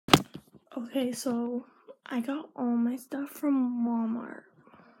Okay, so I got all my stuff from Walmart.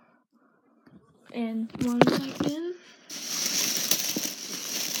 And 1 second.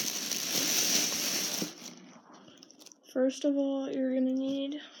 First of all, you're gonna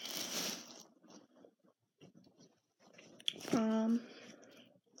need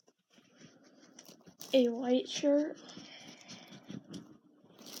a white shirt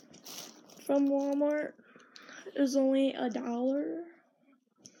from Walmart. It was only $1.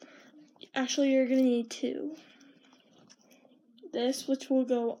 Actually, you're gonna need 2. This, which will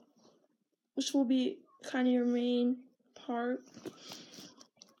be kind of your main part.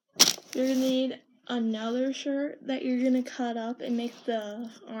 You're gonna need another shirt that you're gonna cut up and make the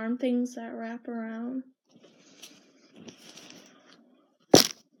arm things that wrap around.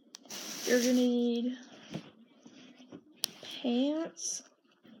 You're gonna need pants,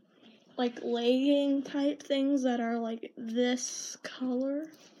 like legging type things that are like this color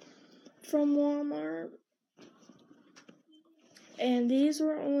from Walmart. And these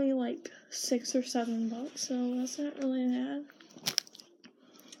were only like $6 or $7, so that's not really bad.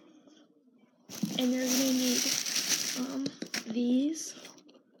 And you're gonna need these,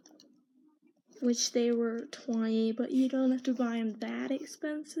 which they were $20, but you don't have to buy them that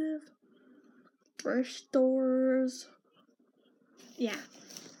expensive. Thrift stores. Yeah.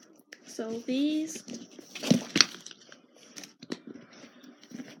 So these.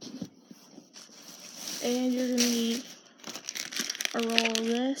 And you're gonna need a roll of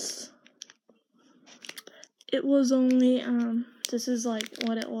this. It was only, this is like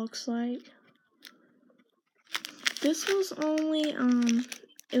what it looks like. This was only,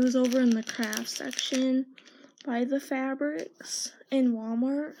 it was over in the craft section by the fabrics in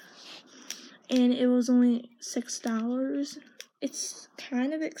Walmart. And it was only $6. It's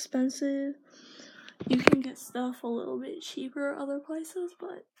kind of expensive. You can get stuff a little bit cheaper other places,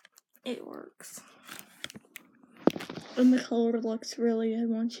 but it works. And the color looks really good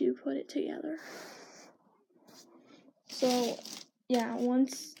once you put it together. So, yeah,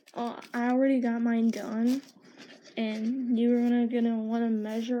 once I already got mine done, and you're gonna want to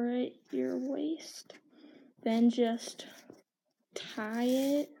measure it your waist, then just tie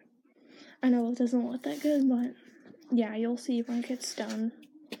it. I know it doesn't look that good, but yeah, you'll see when it gets done.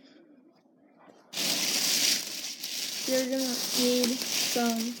 You're gonna need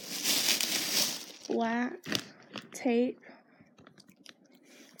some black tape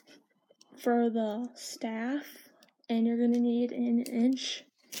for the staff, and you're gonna need 1 inch.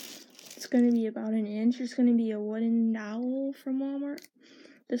 It's gonna be about 1 inch. It's gonna be a wooden dowel from Walmart.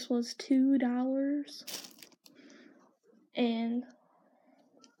 This was $2, and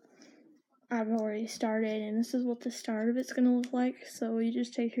I've already started, and this is what the start of it's gonna look like. So you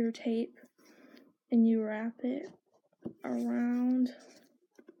just take your tape and you wrap it around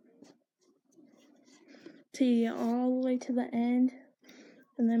till you get all the way to the end,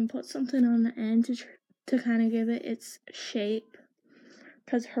 and then put something on the end to kind of give it its shape,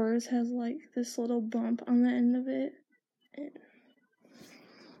 because hers has like this little bump on the end of it.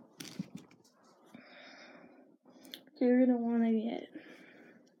 You're gonna want to get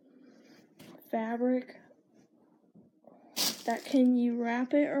fabric that you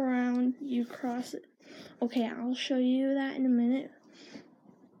wrap it around, you cross it. Okay, I'll show you that in a minute.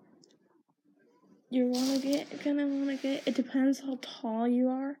 Gonna want to get, it depends how tall you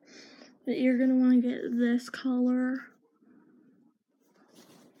are, but you're gonna want to get this color,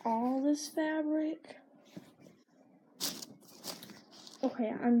 all this fabric.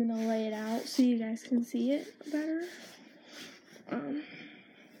 Okay, I'm gonna lay it out so you guys can see it better.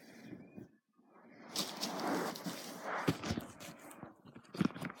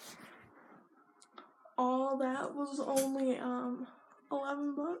 All that was only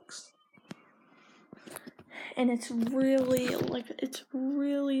 $11. And it's really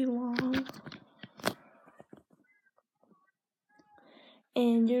long.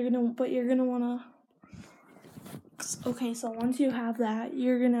 And you're gonna wanna, okay, so once you have that,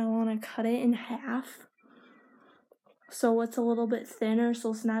 you're gonna wanna cut it in half, so it's a little bit thinner, so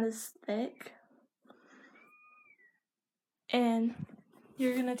it's not as thick. And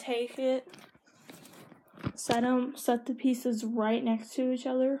you're gonna take it, set the pieces right next to each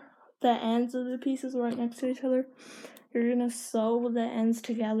other, the ends of the pieces right next to each other. You're gonna sew the ends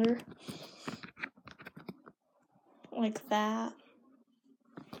together like that.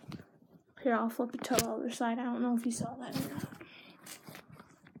 Here, I'll flip it to the other side. I don't know if you saw that or not.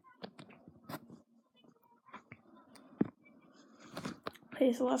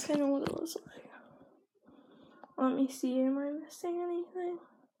 Okay, so that's kind of what it looks like. Let me see, am I missing anything?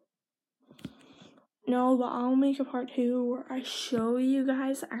 No, but I'll make a part 2 where I show you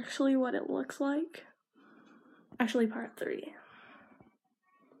guys actually what it looks like. Actually, part 3.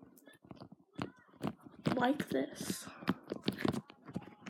 Like this.